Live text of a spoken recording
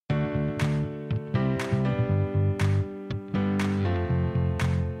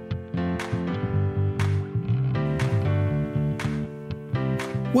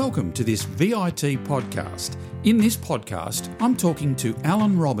Welcome to this VIT podcast. In this podcast, I'm talking to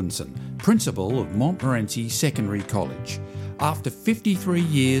Alan Robinson, Principal of Montmorency Secondary College. After 53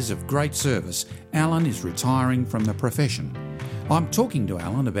 years of great service, Alan is retiring from the profession. I'm talking to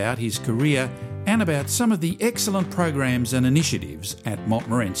Alan about his career and about some of the excellent programs and initiatives at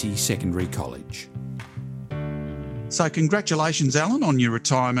Montmorency Secondary College. So congratulations, Alan, on your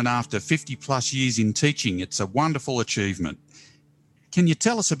retirement after 50 plus years in teaching. It's a wonderful achievement. Can you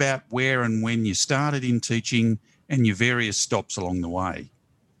tell us about where and when you started in teaching and your various stops along the way?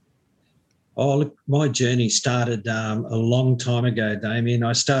 Oh, look, my journey started a long time ago, Damien.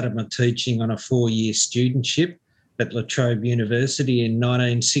 I started my teaching on a 4-year studentship at La Trobe University in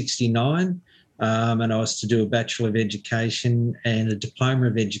 1969, and I was to do a Bachelor of Education and a Diploma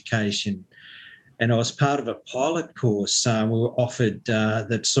of Education. And I was part of a pilot course we were offered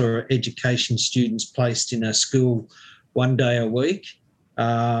that saw education students placed in a school 1 day a week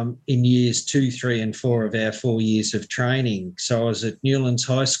in years 2, 3 and 4 of our 4 years of training. So I was at Newlands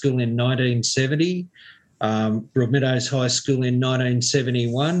High School in 1970, Broadmeadows High School in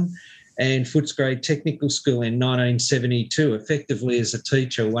 1971 and Footscray Technical School in 1972, effectively as a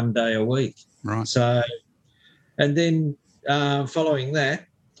teacher 1 day a week. Right. So, and then following that,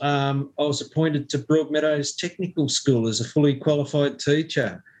 I was appointed to Broadmeadows Technical School as a fully qualified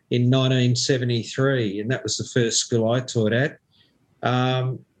teacher in 1973, and that was the first school I taught at.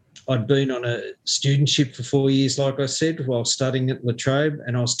 I'd been on a studentship for 4 years, like I said, while studying at La Trobe,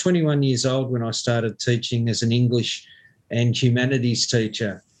 and I was 21 years old when I started teaching as an English and humanities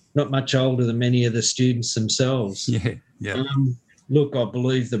teacher, not much older than many of the students themselves. Yeah. Look, I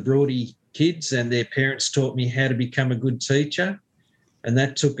believe the Broady kids and their parents taught me how to become a good teacher, and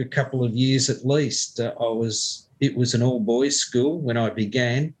that took a couple of years at least. It was an all-boys school when I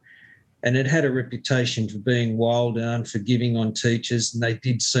began, and it had a reputation for being wild and unforgiving on teachers, and they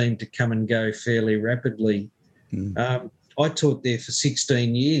did seem to come and go fairly rapidly. I taught there for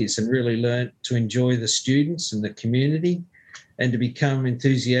 16 years and really learnt to enjoy the students and the community and to become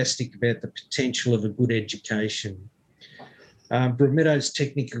enthusiastic about the potential of a good education. Broadmeadows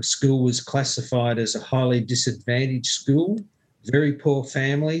Technical School was classified as a highly disadvantaged school, very poor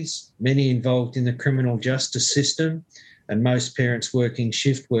families, many involved in the criminal justice system, and most parents working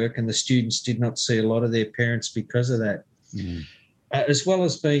shift work, and the students did not see a lot of their parents because of that. As well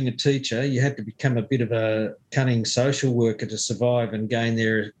as being a teacher, you had to become a bit of a cunning social worker to survive and gain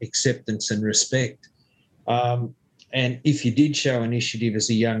their acceptance and respect. And if you did show initiative as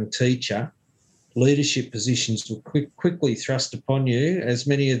a young teacher, leadership positions were quickly thrust upon you, as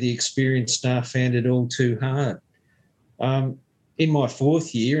many of the experienced staff found it all too hard. In my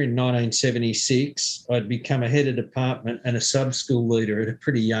 4th year, in 1976, I'd become a head of department and a sub-school leader at a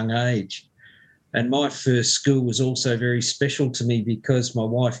pretty young age. And my first school was also very special to me because my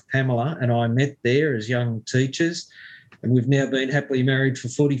wife, Pamela, and I met there as young teachers, and we've now been happily married for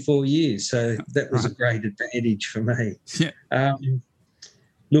 44 years. So that was a great advantage for me. Yeah.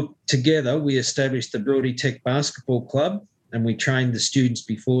 Look, together we established the Broady Tech Basketball Club, and we trained the students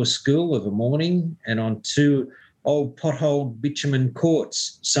before school of a morning and on 2 old potholed bitumen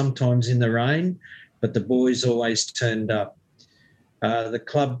courts, sometimes in the rain, but the boys always turned up. The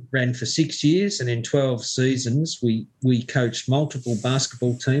club ran for 6 years, and in 12 seasons we coached multiple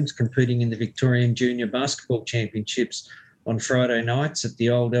basketball teams competing in the Victorian Junior Basketball Championships on Friday nights at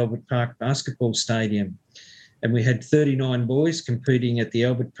the old Albert Park Basketball Stadium. And we had 39 boys competing at the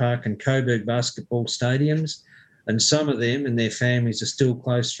Albert Park and Coburg Basketball Stadiums, and some of them and their families are still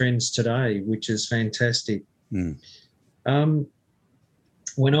close friends today, which is fantastic.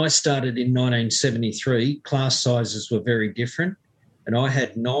 When I started in 1973, class sizes were very different, and I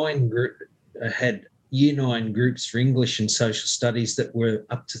had year 9 groups for English and social studies that were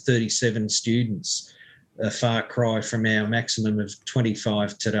up to 37 students, a far cry from our maximum of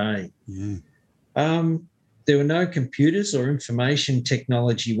 25 today. There were no computers or information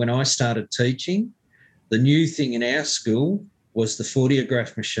technology when I started teaching. The new thing in our school was the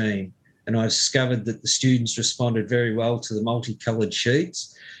Fortiograph machine, and I discovered that the students responded very well to the multicoloured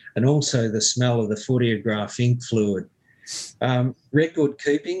sheets and also the smell of the Fortiograph ink fluid. Record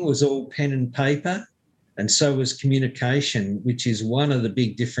keeping was all pen and paper, and so was communication, which is one of the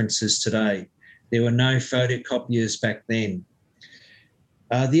big differences today. There were no photocopiers back then.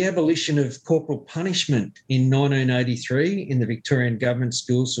 The abolition of corporal punishment in 1983 in the Victorian government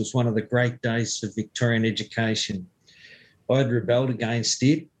schools was one of the great days of Victorian education. I had rebelled against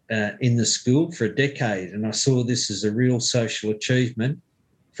it in the school for a decade, and I saw this as a real social achievement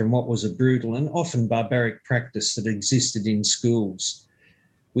from what was a brutal and often barbaric practice that existed in schools.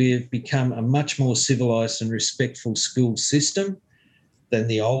 We have become a much more civilised and respectful school system, than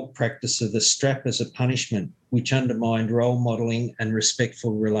the old practice of the strap as a punishment, which undermined role modelling and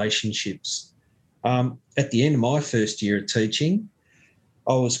respectful relationships. At the end of my first year of teaching,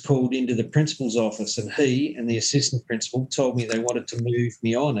 I was called into the principal's office, and he and the assistant principal told me they wanted to move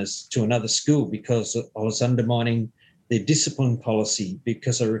me on to another school because I was undermining their discipline policy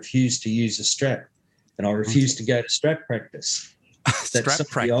because I refused to use a strap and I refused to go to strap practice. Strap some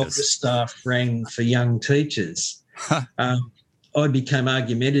practice. Of the older staff rang for young teachers. I became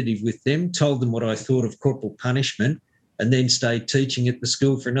argumentative with them, told them what I thought of corporal punishment, and then stayed teaching at the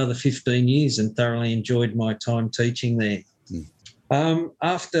school for another 15 years and thoroughly enjoyed my time teaching there.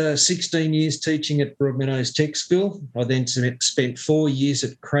 After 16 years teaching at Broadmeadows Tech School, I then spent 4 years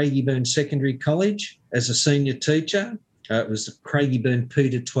at Craigieburn Secondary College as a senior teacher. It was the Craigieburn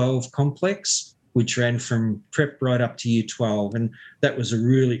P12 complex, which ran from prep right up to year 12, and that was a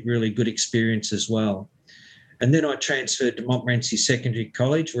really, really good experience as well. And then I transferred to Montmorency Secondary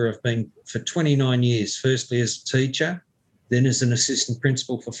College, where I've been for 29 years, firstly as a teacher, then as an assistant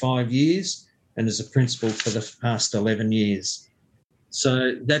principal for 5 years, and as a principal for the past 11 years.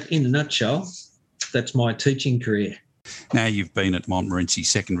 So that, in a nutshell, that's my teaching career. Now you've been at Montmorency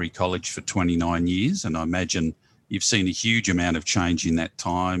Secondary College for 29 years, and I imagine you've seen a huge amount of change in that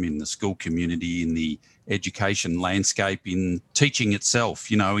time in the school community, in the education landscape, in teaching itself,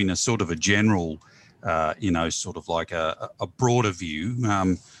 in a sort of a general, sort of like a broader view.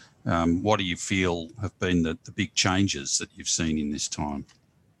 What do you feel have been the big changes that you've seen in this time?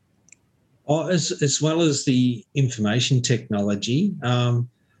 As well as the information technology,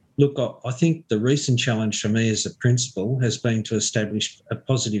 I think the recent challenge for me as a principal has been to establish a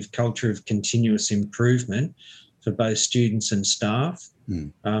positive culture of continuous improvement for both students and staff.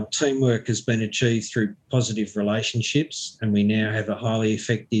 Teamwork has been achieved through positive relationships, and we now have a highly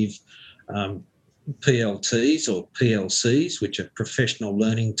effective PLTs or PLCs, which are professional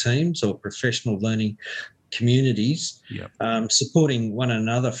learning teams or professional learning communities, supporting one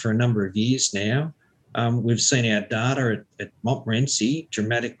another for a number of years now. We've seen our data at Montmorency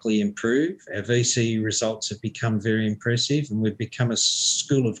dramatically improve. Our VCE results have become very impressive, and we've become a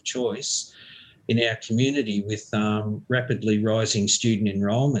school of choice in our community with rapidly rising student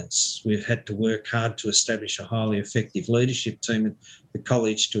enrolments. We've had to work hard to establish a highly effective leadership team at the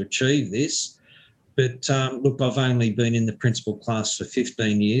college to achieve this. But I've only been in the principal class for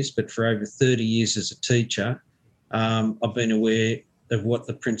 15 years, but for over 30 years as a teacher, I've been aware of what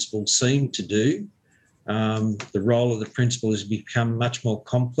the principals seem to do. The role of the principal has become much more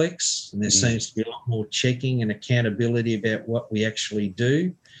complex, and there seems to be a lot more checking and accountability about what we actually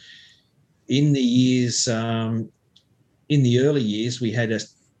do. In the early years, we had a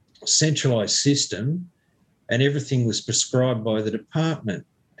centralised system, and everything was prescribed by the department.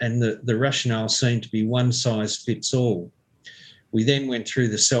 And the rationale seemed to be one size fits all. We then went through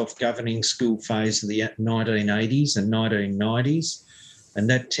the self-governing school phase of the 1980s and 1990s, and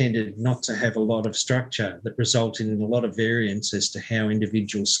that tended not to have a lot of structure that resulted in a lot of variance as to how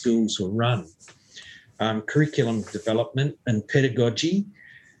individual schools were run. Curriculum development and pedagogy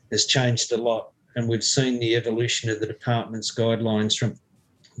has changed a lot, and we've seen the evolution of the department's guidelines from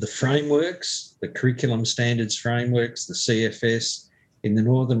the frameworks, the curriculum standards frameworks, the CFS. In the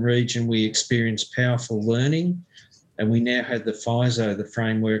northern region, we experienced powerful learning, and we now have the FISO, the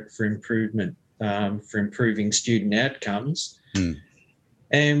framework for improvement, for improving student outcomes.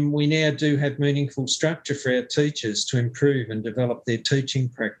 And we now do have meaningful structure for our teachers to improve and develop their teaching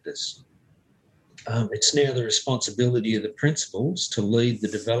practice. It's now the responsibility of the principals to lead the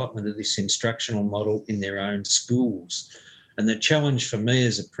development of this instructional model in their own schools. And the challenge for me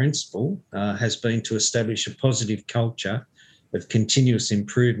as a principal has been to establish a positive culture of continuous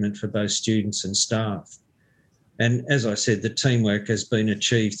improvement for both students and staff. And as I said, the teamwork has been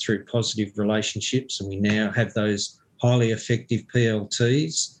achieved through positive relationships, and we now have those highly effective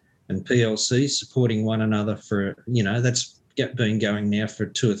PLTs and PLCs supporting one another for, that's been going now for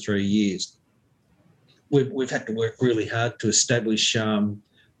 2 or 3 years. We've had to work really hard to establish,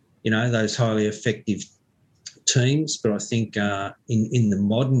 those highly effective teams, but I think in the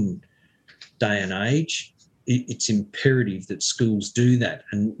modern day and age, it's imperative that schools do that,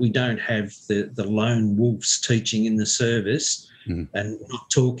 and we don't have the lone wolves teaching in the service and not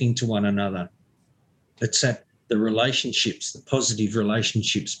talking to one another. It's that the relationships, the positive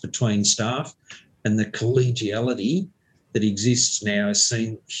relationships between staff and the collegiality that exists now has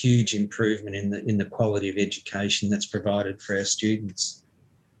seen huge improvement in the quality of education that's provided for our students.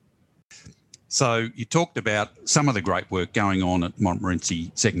 So you talked about some of the great work going on at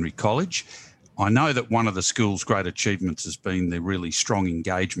Montmorency Secondary College. I know that one of the school's great achievements has been the really strong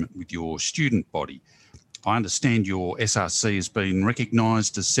engagement with your student body. I understand your SRC has been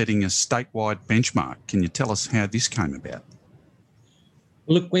recognised as setting a statewide benchmark. Can you tell us how this came about?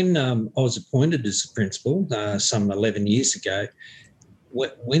 Look, when I was appointed as a principal some 11 years ago,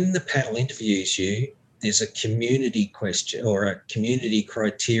 when the panel interviews you, there's a community question or a community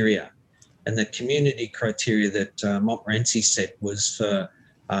criteria. And the community criteria that Montmorency set was for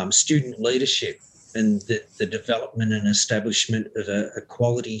student leadership and the development and establishment of a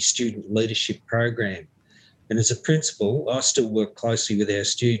quality student leadership program. And as a principal, I still work closely with our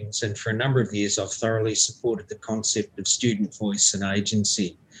students, and for a number of years I've thoroughly supported the concept of student voice and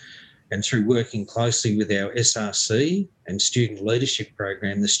agency. And through working closely with our SRC and student leadership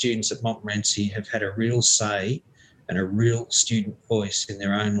program, the students at Montmorency have had a real say and a real student voice in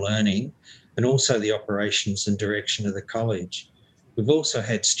their own learning and also the operations and direction of the college. We've also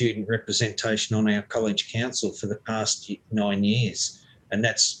had student representation on our college council for the past 9 years, and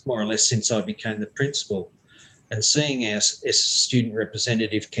that's more or less since I became the principal. And seeing our student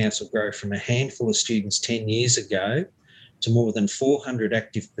representative council grow from a handful of students 10 years ago to more than 400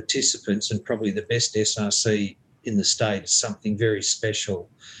 active participants and probably the best SRC in the state is something very special.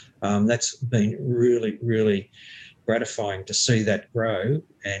 That's been really, really gratifying to see that grow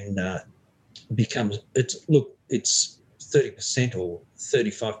and it's 30% or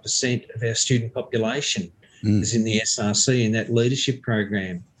 35% of our student population is in the SRC in that leadership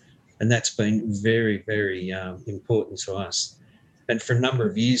program. And that's been very, very important to us. And for a number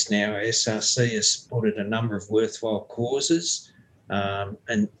of years now, our SRC has supported a number of worthwhile causes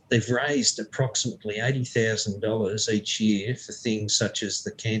and they've raised approximately $80,000 each year for things such as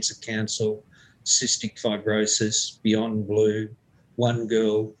the Cancer Council, Cystic Fibrosis, Beyond Blue, One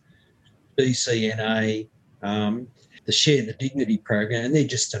Girl, BCNA, the Share the Dignity program, and they're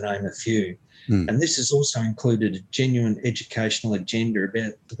just to name a few. And this has also included a genuine educational agenda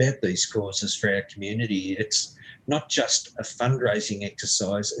about these causes for our community. It's not just a fundraising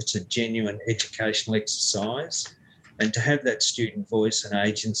exercise, it's a genuine educational exercise. And to have that student voice and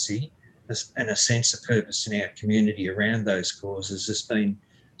agency and a sense of purpose in our community around those causes has been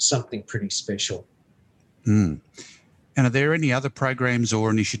something pretty special. And are there any other programs or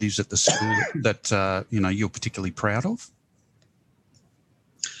initiatives at the school that you're particularly proud of?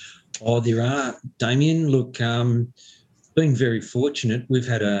 Oh, there are, Damien. Look, been very fortunate. We've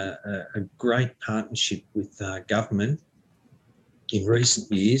had a great partnership with government in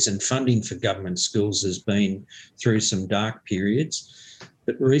recent years, and funding for government schools has been through some dark periods.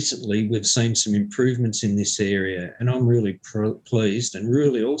 But recently we've seen some improvements in this area, and I'm really pleased and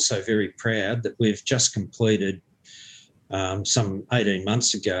really also very proud that we've just completed some 18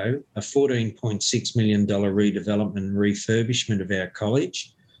 months ago a $14.6 million redevelopment and refurbishment of our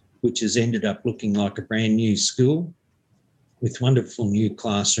college, which has ended up looking like a brand new school with wonderful new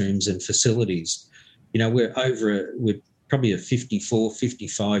classrooms and facilities. You know, we're probably a 54,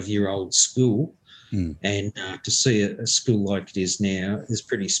 55-year-old school, and to see a school like it is now is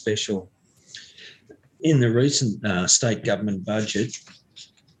pretty special. In the recent state government budget,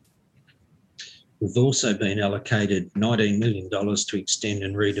 we've also been allocated $19 million to extend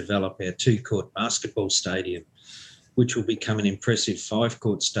and redevelop our two-court basketball stadium, which will become an impressive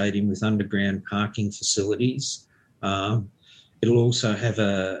 5-court stadium with underground parking facilities. It'll also have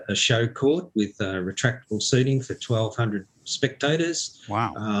a show court with retractable seating for 1,200 spectators.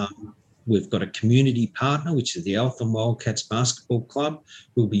 Wow. We've got a community partner, which is the Eltham Wildcats Basketball Club,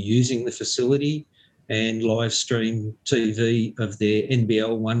 who'll be using the facility and live stream TV of their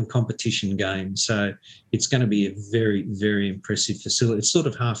NBL 1 competition game. So it's going to be a very, very impressive facility. It's sort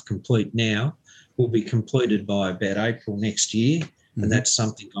of half complete now. Will be completed by about April next year, and that's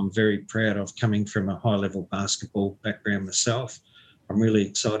something I'm very proud of. Coming from a high-level basketball background myself, I'm really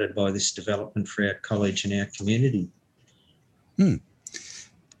excited by this development for our college and our community.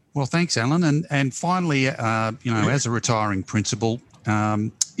 Well, thanks, Alan. And finally, as a retiring principal,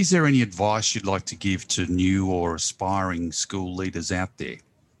 is there any advice you'd like to give to new or aspiring school leaders out there?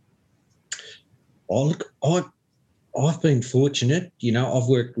 Oh, look, I've been fortunate. You know, I've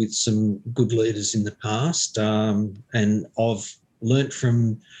worked with some good leaders in the past, and I've learnt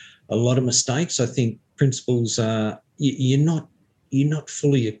from a lot of mistakes. I think principals you're not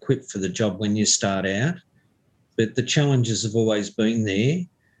fully equipped for the job when you start out, but the challenges have always been there.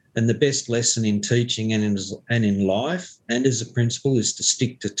 And the best lesson in teaching and in life and as a principal is to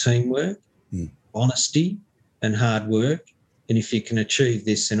stick to teamwork, honesty and hard work. And if you can achieve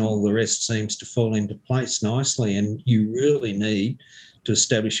this, then all the rest seems to fall into place nicely. And you really need to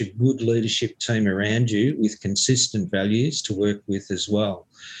establish a good leadership team around you with consistent values to work with as well.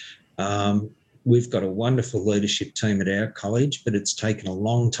 We've got a wonderful leadership team at our college, but it's taken a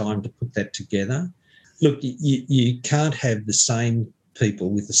long time to put that together. Look, you can't have the same people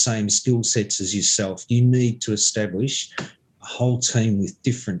with the same skill sets as yourself. You need to establish a whole team with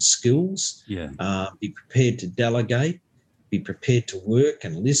different skills. Yeah. Be prepared to delegate, be prepared to work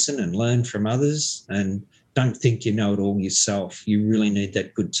and listen and learn from others, and don't think you know it all yourself. You really need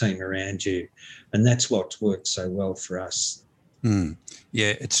that good team around you. And that's what's worked so well for us.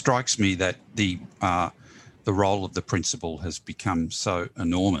 Yeah, it strikes me that the role of the principal has become so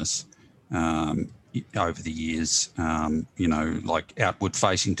enormous over the years, like outward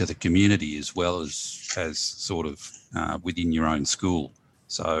facing to the community as well as sort of within your own school.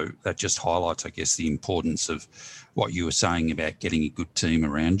 So that just highlights, I guess, the importance of what you were saying about getting a good team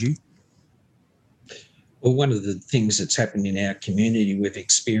around you. Well, one of the things that's happened in our community, we've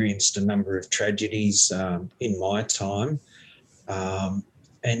experienced a number of tragedies in my time.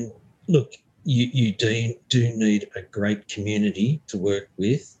 And look, you do need a great community to work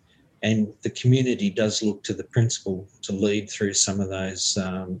with, and the community does look to the principal to lead through some of those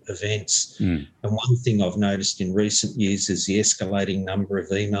events. And one thing I've noticed in recent years is the escalating number of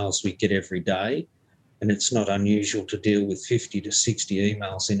emails we get every day, and it's not unusual to deal with 50 to 60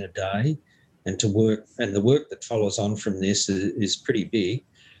 emails in a day. And the work that follows on from this is pretty big,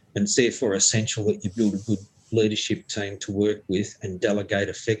 and it's therefore essential that you build a good leadership team to work with and delegate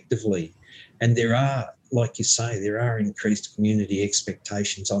effectively. And there are, like you say, there are increased community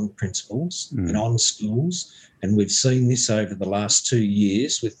expectations on principals and on schools, and we've seen this over the last 2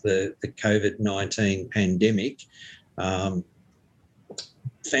 years with the COVID-19 pandemic.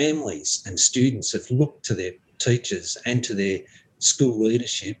 Families and students have looked to their teachers and to their school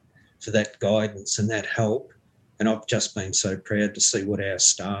leadership for that guidance and that help. And I've just been so proud to see what our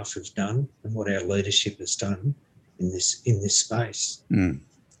staff have done and what our leadership has done in this space.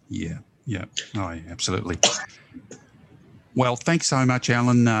 Yeah. Oh, absolutely. Well, thanks so much,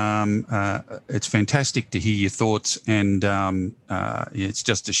 Alan. It's fantastic to hear your thoughts, and it's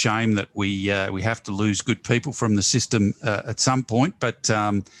just a shame that we have to lose good people from the system at some point. But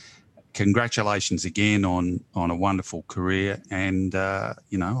congratulations again on a wonderful career, and I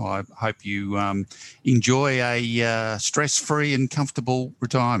hope you enjoy a stress-free and comfortable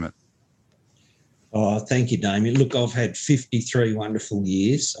retirement. Oh, thank you, Damien. Look, I've had 53 wonderful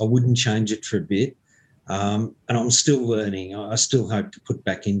years. I wouldn't change it for a bit, and I'm still learning. I still hope to put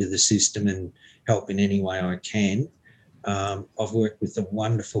back into the system and help in any way I can. I've worked with a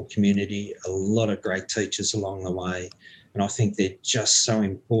wonderful community, a lot of great teachers along the way, and I think they're just so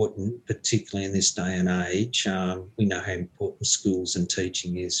important, particularly in this day and age. We know how important schools and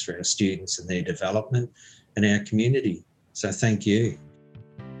teaching is for our students and their development and our community. So thank you.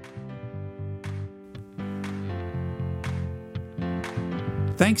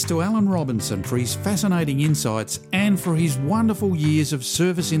 Thanks to Alan Robinson for his fascinating insights and for his wonderful years of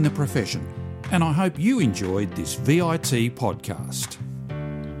service in the profession. And I hope you enjoyed this VIT podcast.